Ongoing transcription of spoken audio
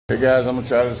Hey guys, I'm gonna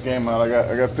try this game out.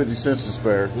 I got 50 cents to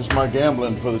spare. This is my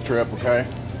gambling for the trip, okay?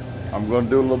 I'm gonna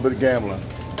do a little bit of gambling.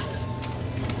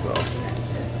 So,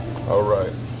 all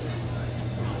right.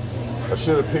 I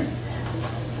should have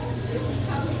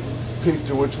peeked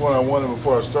to which one I wanted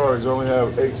before I started, because I only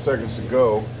have 8 seconds to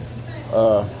go.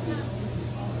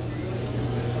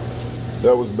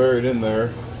 That was buried in there,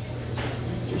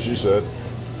 what she said.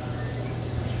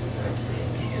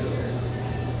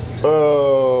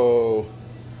 Oh,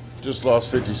 just lost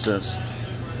 50 cents.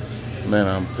 Man,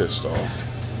 I'm pissed off.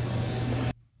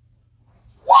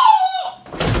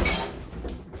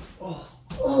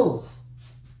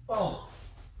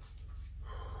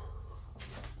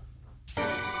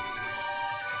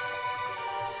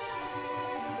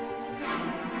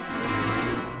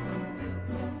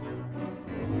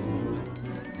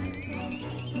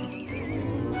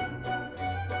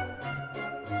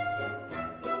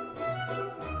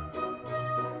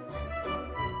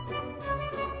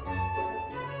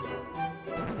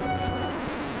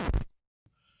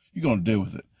 You're gonna deal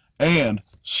with it. And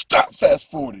stop fast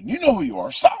forwarding. You know who you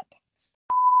are. Stop.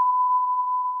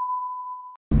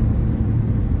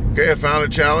 Okay, I found a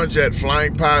challenge at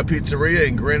Flying Pie Pizzeria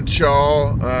in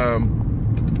Crenshaw,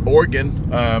 Oregon.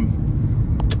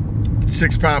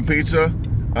 6-pound pizza.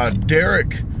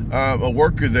 Derek, a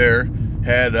worker there,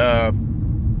 had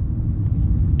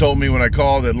told me when I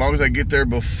called that as long as I get there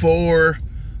before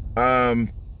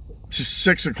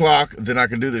 6 o'clock, then I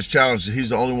can do this challenge. He's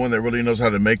the only one that really knows how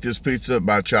to make this pizza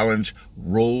by Challange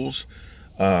rules,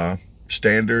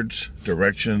 standards,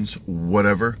 directions,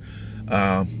 whatever.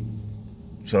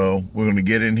 So we're going to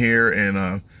get in here, and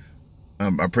I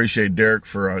appreciate Derek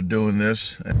for doing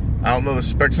this. I don't know the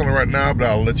specs on it right now, but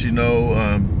I'll let you know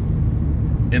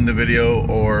in the video,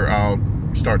 or I'll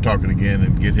start talking again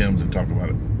and get him to talk about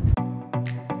it.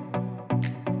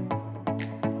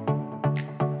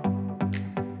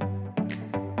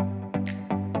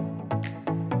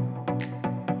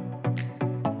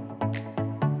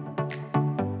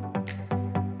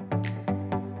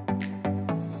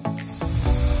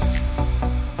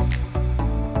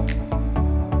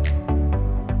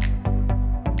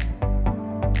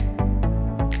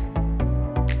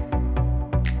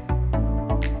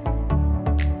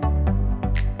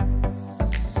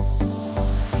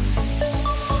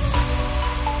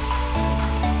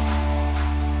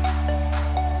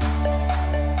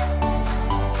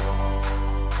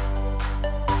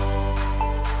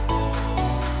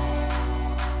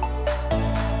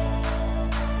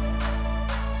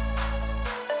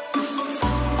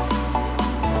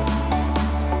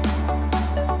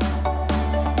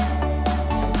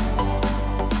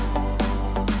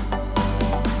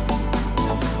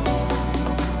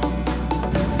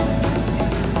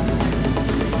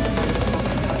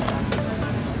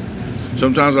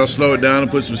 Sometimes I'll slow it down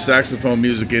and put some saxophone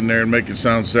music in there and make it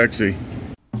sound sexy.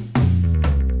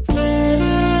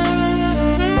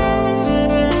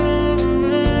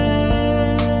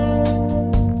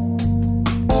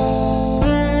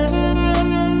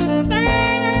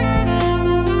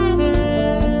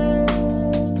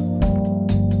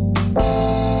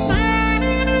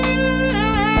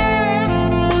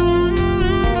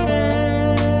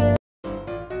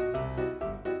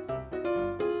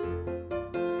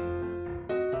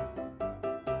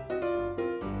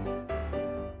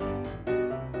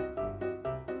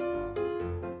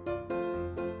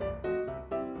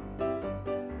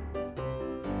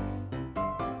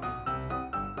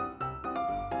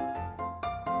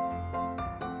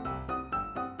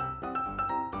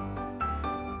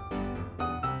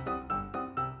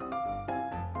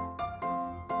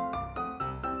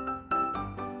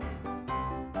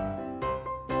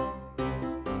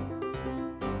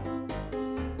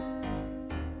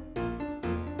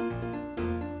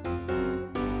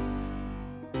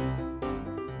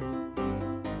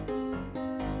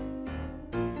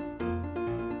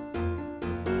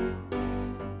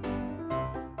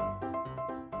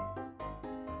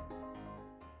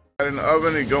 In the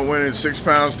oven, it go in at 6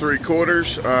 pounds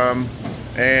 3/4,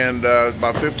 and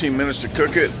about 15 minutes to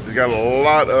cook it. It's got a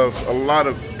lot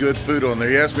of good food on there.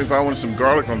 He asked me if I wanted some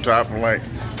garlic on top. I'm like,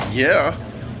 yeah.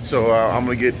 So I'm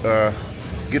gonna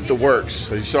get the works.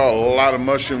 So you saw a lot of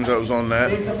mushrooms that was on that,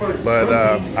 but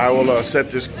I will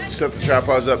set the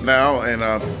tripods up now and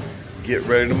get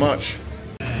ready to munch.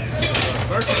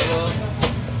 First of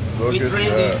all, we drain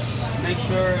this. Make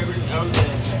sure everything.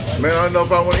 Man, I don't know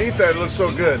if I want to eat that. It looks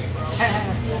so good.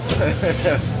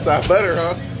 So I better,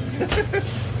 huh?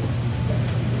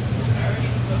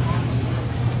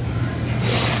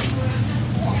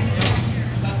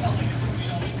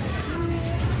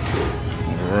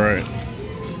 All right.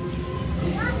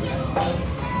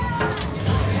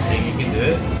 can do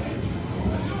it?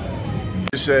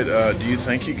 He said, do you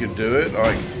think you could do it?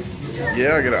 Like,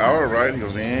 yeah, I got an hour, right? He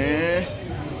goes, eh.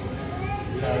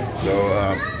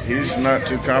 So he's not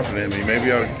too confident in me.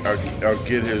 Maybe I'll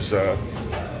get his,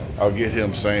 I'll get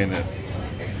him saying it.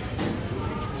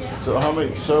 So how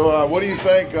many? So what do you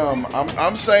think?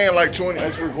 I'm saying like 20.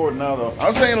 It's recording now though.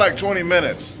 I'm saying like 20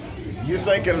 minutes. You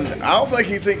thinking? I don't think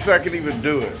he thinks I can even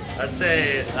do it. I'd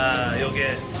say you'll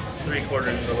get 3/4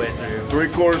 of the way through.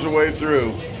 3/4 of the way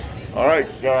through. All right,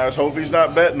 guys. Hope he's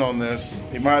not betting on this.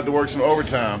 He might have to work some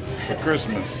overtime for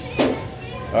Christmas.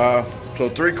 So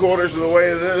 3/4 of the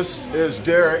way of this is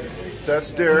Derek.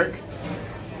 That's Derek.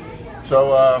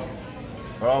 So,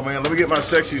 oh man, let me get my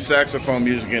sexy saxophone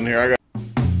music in here. I got.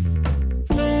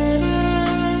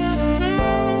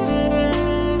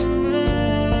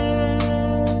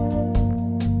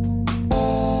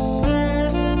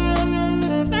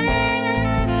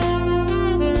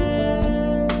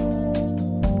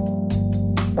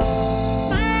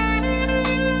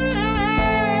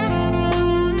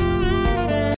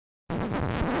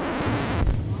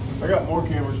 I got more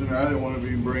cameras in there. I didn't want to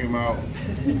even bring them out.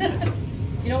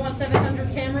 You don't want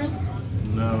 700 cameras?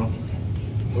 No.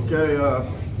 Okay,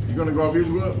 you're gonna go off yours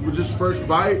with just first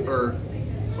bite, or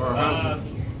yeah.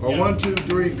 1, 2,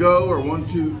 3, go, or 1,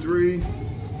 2, 3.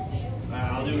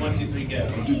 I'll do 1, 2, 3, go.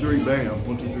 1, 2, 3, bam.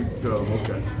 1, 2, 3, go.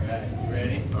 Okay. Alright, you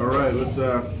ready? All right, let's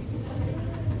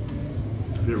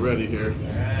get ready here.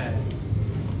 Alright.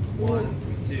 1,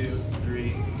 2,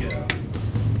 3, go.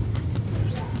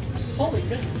 Holy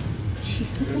goodness.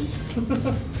 Jesus.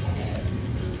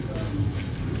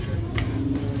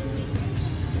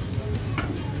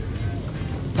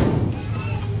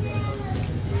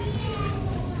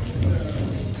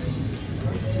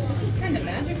 This is kind of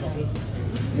magical.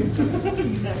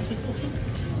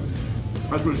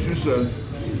 That's what she said.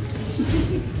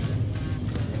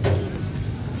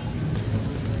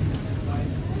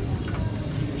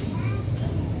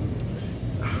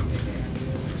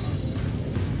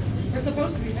 We're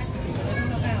supposed to be heckling, but I don't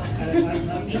know how.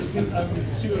 I'm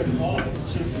too involved.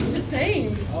 It's just The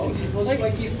same. Oh, he looks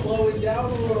like he's slowing down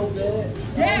a little bit.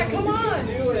 Yeah, come on.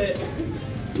 Do it.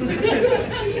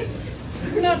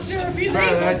 We're not sure if he's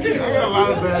Bad able acting. to. I got a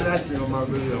lot of bad acting on my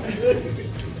video.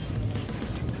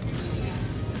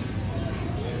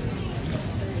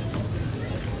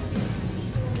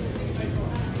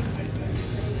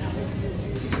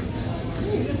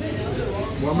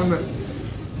 One minute.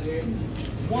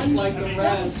 One Like the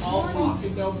rest, all talk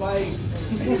and no bite.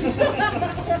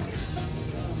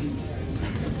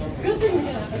 Good thing we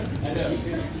got. I know.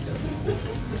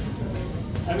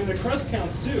 I mean, the crust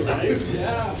counts too, right?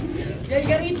 Yeah. Yeah, you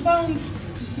gotta eat the bone.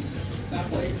 That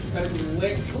plate better be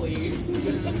licked clean. This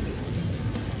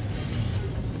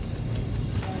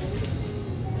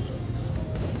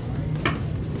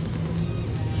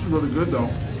is really good though.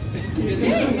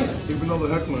 Even though the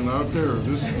heckling, I don't care.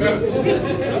 This is good.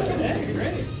 Hey,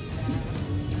 great.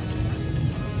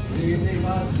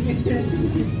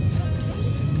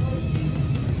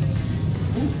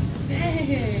 Dang.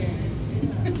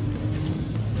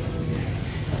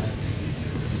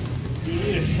 Do you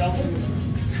need a shovel?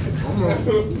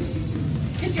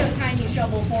 Get you a tiny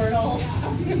shovel for it all.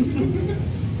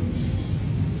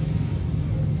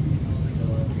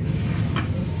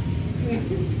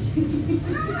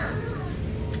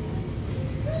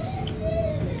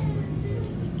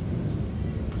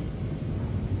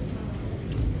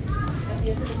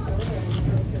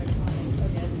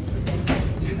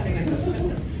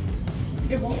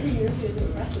 It won't be nearly as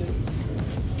impressive.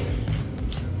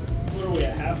 What are we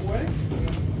at, halfway?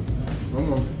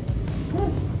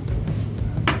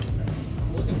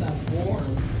 Look at that form.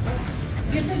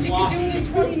 You said you could do it in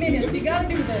 20 minutes. You gotta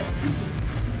do this.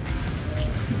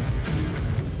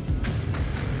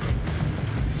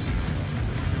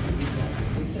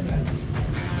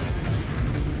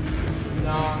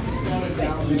 Nah, slow it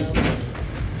down, man.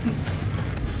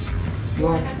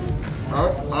 Well, I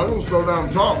don't slow down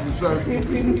and talk and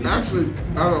say, actually,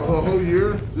 out of the whole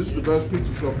year, this is the best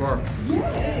pizza so far.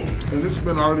 And it's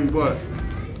been already, what,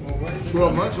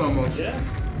 12 months almost. Yeah.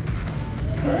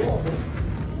 Cool.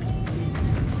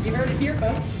 You heard it here,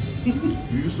 folks. You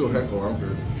can still heckle, I don't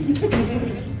care.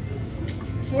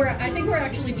 I think we're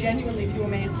actually genuinely too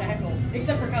amazed to heckle,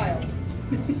 except for Kyle.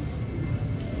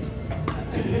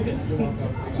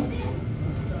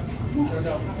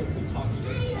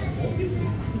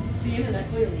 The internet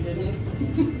clearly didn't.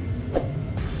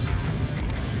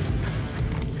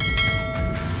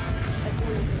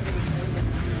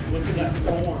 Look at that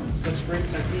form. Such great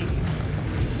technique.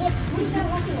 Look at that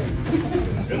heckling.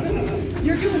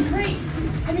 You're doing great.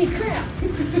 I mean, crap.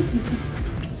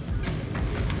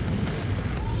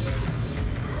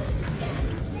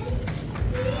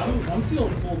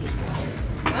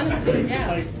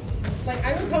 Like,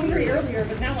 I was hungry earlier,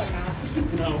 but now I'm not.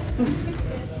 No.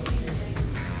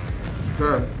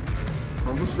 Okay.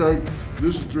 I'm gonna say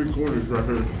this is 3/4 right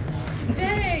here.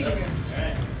 Dang!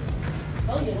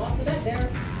 Well, you lost the bet there.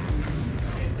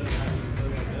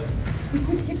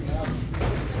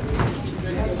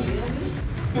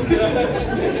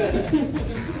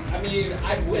 I mean,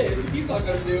 I'd win. If he's not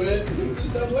gonna do it,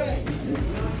 there's no way.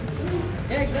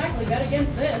 Yeah, exactly. Bet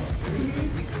against this.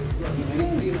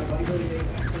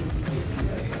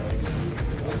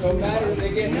 It don't matter. They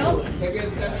get Nope. They get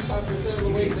 75% of the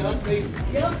way done.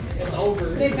 Yep. It's over.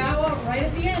 They bow out right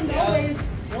at the end, Yeah. always.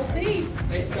 We'll see.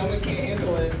 They stomach can't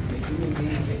handle it.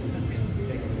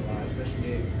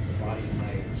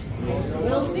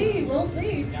 We'll see. We'll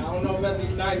see. I don't know about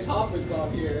these 9 topics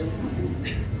off here.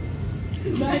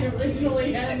 9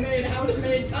 originally handmade,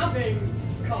 house-made toppings.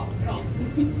 Cough, cough.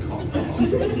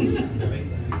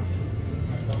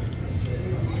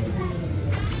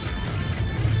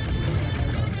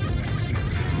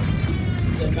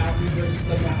 The mountain versus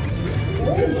the mountain.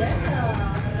 Oh,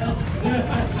 yeah.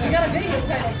 We got a video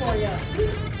title for you.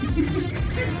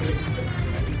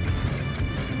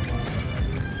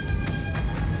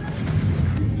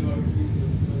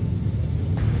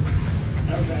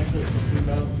 I was actually thinking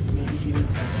about maybe eating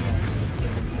something like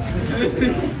this.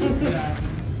 Yeah.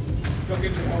 Go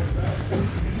get your hopes up.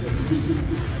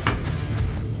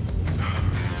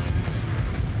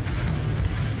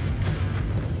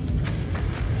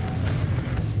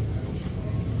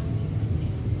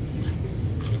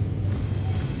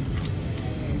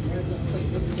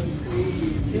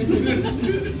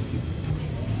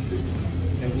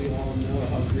 And we all know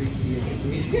how greasy it can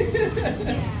be.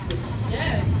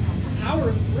 Yeah. Hour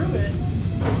through it.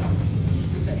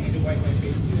 Just I need to wipe my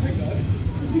face. Oh my God.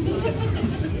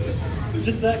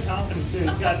 Just that confident too.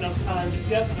 He's got enough time. Just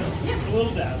a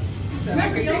little dab. I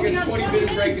Remember, can you only take a got 20-minute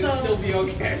 20 break and minutes, still be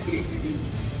okay.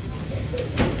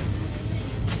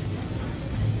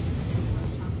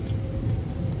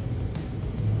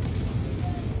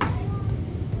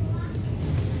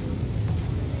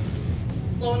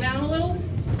 Slowing down a little.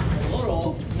 A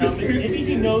little. Now, maybe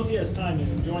he knows he has time.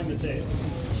 He's enjoying the taste.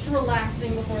 Just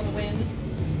relaxing before the win.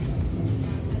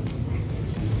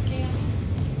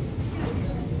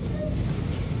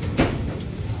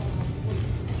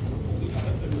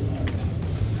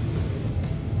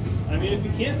 I mean, if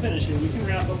you can't finish it, we can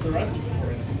wrap up the rest of it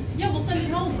for you. Yeah, we'll send it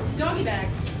home. Doggy bag.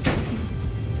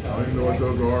 I don't even know what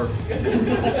those are.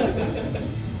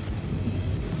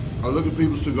 I look at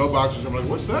people's to-go boxes, I'm like,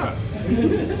 what's that?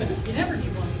 You never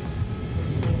need one.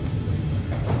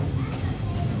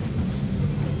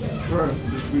 Right,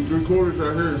 this will be 3/4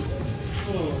 right here.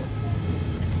 Oh.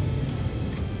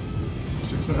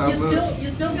 6.5 minutes. You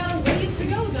still got a ways to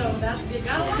go though. You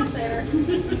got a lot there.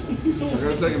 So I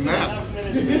gotta take a nap. 6.5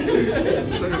 minutes.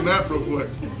 Take a nap real quick.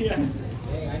 Yeah.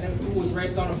 Hey, I know who was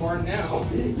raised on a barn now.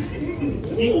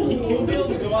 He'll be able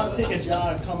to go out and take a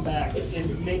jog, come back,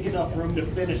 and make enough room to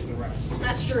finish the rest.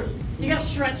 That's true. You got to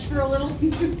stretch for a little.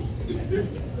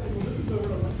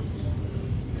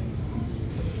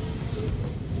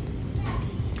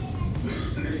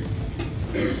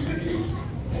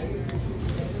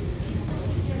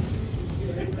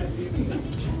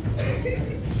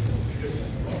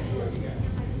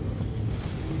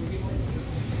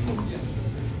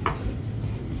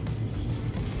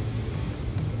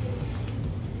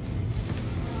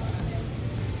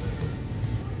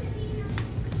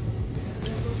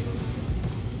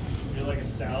 You're like a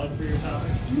salad for your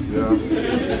toppings. Yeah.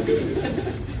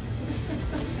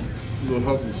 A little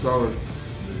healthy salad.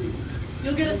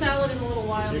 You'll get a salad in a little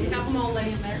while. We have them all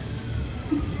laying there.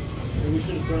 Maybe we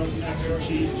should have thrown some extra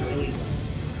cheese to really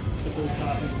put those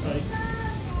toppings tight.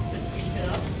 Beef it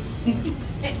up.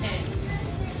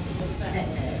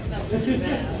 That was really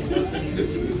bad.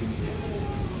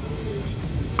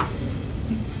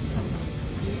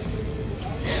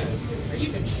 Are you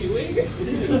even chewing?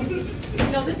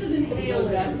 No, this is an ale.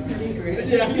 That's the secret.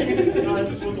 Yeah. No,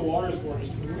 that's what the water's for.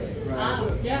 Just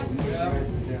Yeah. Press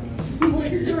it down.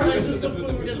 Moisturizes the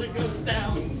food as it goes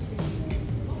down.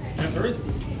 I've heard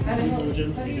How do Religion.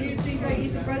 you think I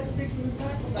eat the breadsticks in the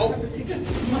back? Oh. I have to take a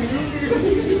sip.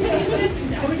 Taste it, and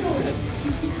down it goes.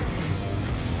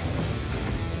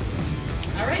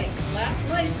 All right, last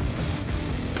slice.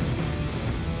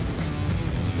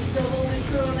 You still holding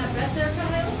true on that bet there,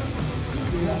 Kyle?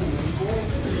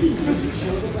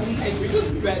 Hey, we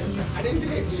just bet. I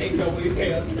didn't shake nobody's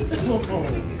hand. Who'd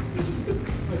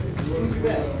you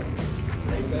bet?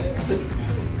 They bet.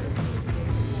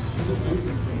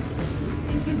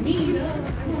 Me, no, I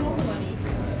don't know the money.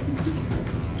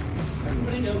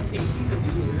 Everybody knows Casey's the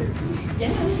dealer.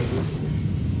 Yeah.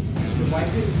 Why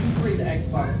couldn't you bring the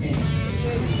Xbox game? I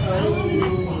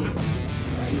don't own an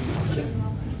Xbox.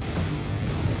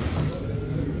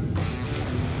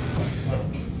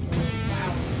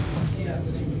 Wow.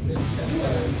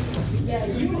 Yeah,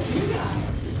 you got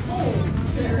home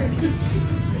there.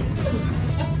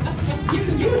 You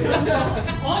got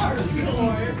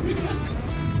hardcore.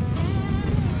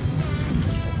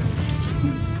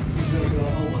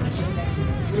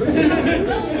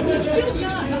 Well, he's still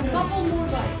got a couple more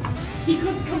bites. He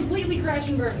could completely crash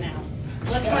and burn now.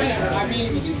 Let's find out. I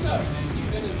mean, he's got 50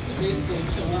 minutes to basically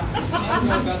chill out. I don't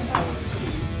know about that one.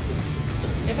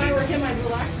 If I were him, I'd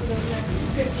relax for those next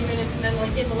 50 minutes and then,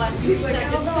 like, in the last few He's like, I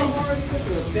don't seconds. know how hard this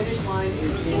is. The finish line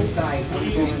is in sight.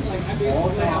 He's like, I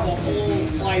basically have a whole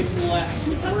slice left.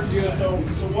 We're good. So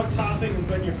what topping has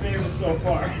been your favorite so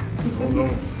far? Oh no.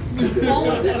 All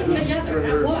of them together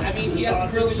at once. I mean, he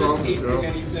hasn't really been tasting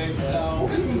anything, so.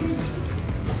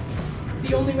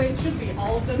 The only way it should be,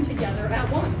 all of them together at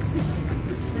once.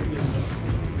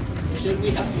 Should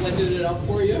we have blended it up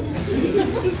for you?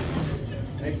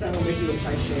 Next time I'll make you a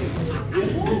pie shake.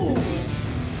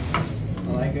 I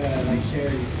like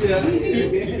cherries. Yeah.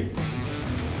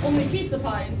 Only pizza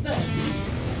pie instead.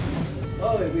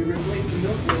 Oh, we replaced the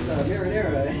milk with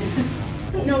marinara.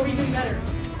 No, even better.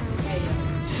 Hey.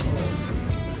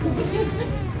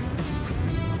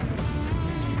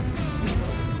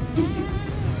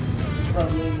 It's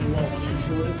probably one of your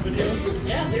shortest videos.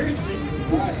 Yeah, seriously.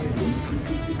 Right.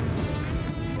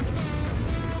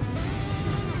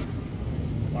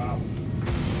 Wow.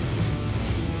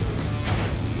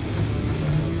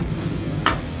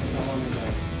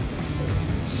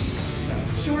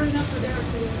 Short enough for Derek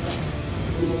to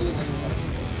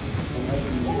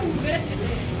Oh, good.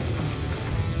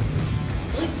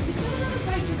 He's got another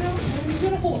fight to go. He's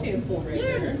got a whole handful right Yeah,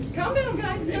 there. calm down,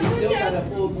 guys. If he still got a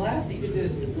full glass, he could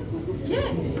just.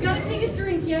 Yeah, he's got to take his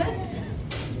drink yet.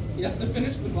 He has to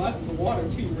finish the glass of the water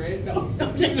too, right? No.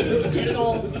 Get it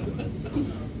all.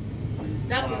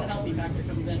 That's where the healthy factor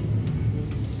comes in.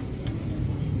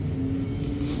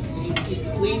 See, he's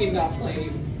cleaning that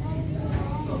plate.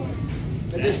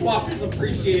 The dishwashers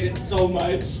appreciate it so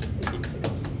much.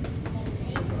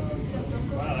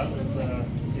 Wow, that was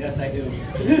Yes, I do.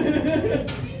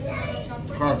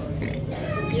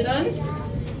 You done?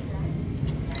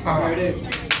 There it is.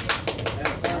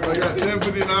 I got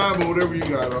 10.59, but whatever you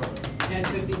got.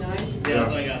 10:59. Yeah,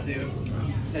 that's all I got too.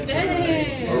 10:59.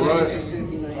 Dang. All right.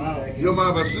 10:59 seconds. You don't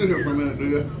mind if I sit here for a minute, do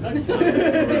you?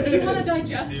 You want to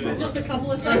digest for just a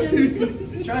couple of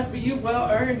seconds? Trust me, you well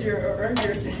earned your.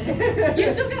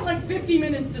 You still got like 50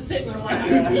 minutes to sit and relax.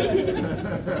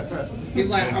 He's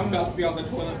like, I'm about to be on the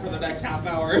toilet for the next half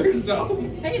hour, so.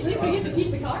 Hey, at least we get to keep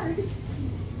the cards.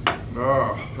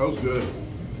 Oh, that was good.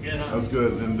 That was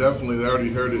good. And definitely, they already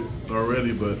heard it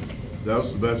already, but that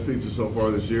was the best pizza so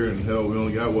far this year. And hell, we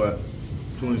only got, what,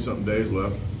 20-something days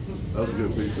left. That was a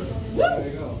good pizza. There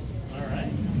you go. all right.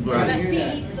 I'm glad, That hear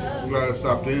that. pizza. I'm glad I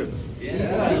stopped in.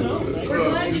 We're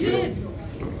glad you did.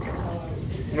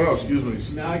 Oh, excuse me.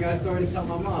 Now I got started to tell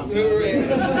my mom. Right.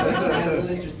 That's a little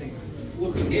interesting.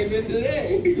 Look who came in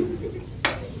today.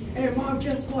 Hey, Mom,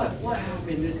 guess what? What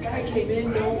happened? This guy came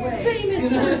in, no way. Famous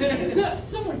person.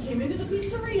 Someone came into the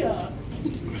pizzeria.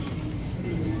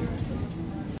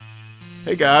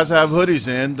 Hey guys, I have hoodies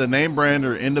in. The name brand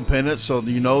are independent, so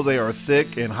you know they are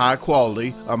thick and high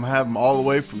quality. I'm having them all the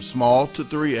way from small to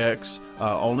 3X.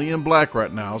 Only in black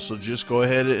right now, so just go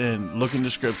ahead and look in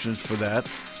descriptions for that.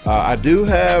 I do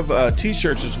have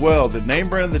t-shirts as well. The name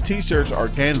brand of the t-shirts are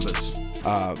canvas.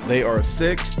 They are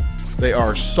thick, they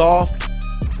are soft.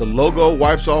 The logo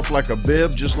wipes off like a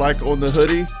bib, just like on the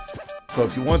hoodie. So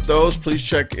if you want those, please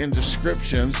check in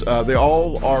descriptions. They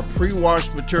all are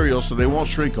pre-washed material, so they won't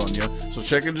shrink on you. So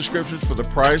check in descriptions for the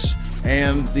price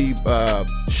and the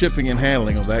shipping and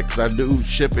handling of that, because I do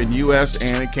ship in US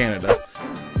and in Canada.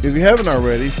 If you haven't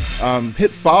already,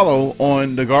 hit follow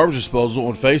on DaGarbageDisposal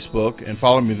on Facebook and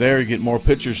follow me there. You get more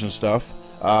pictures and stuff.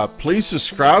 Please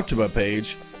subscribe to my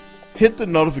page. Hit the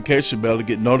notification bell to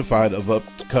get notified of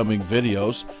upcoming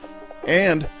videos.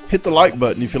 And hit the like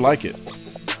button if you like it.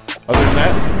 Other than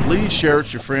that, please share it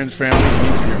with your friends, family,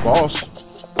 and even your boss.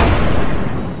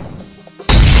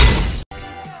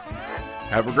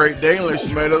 Have a great day unless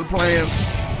you made other plans.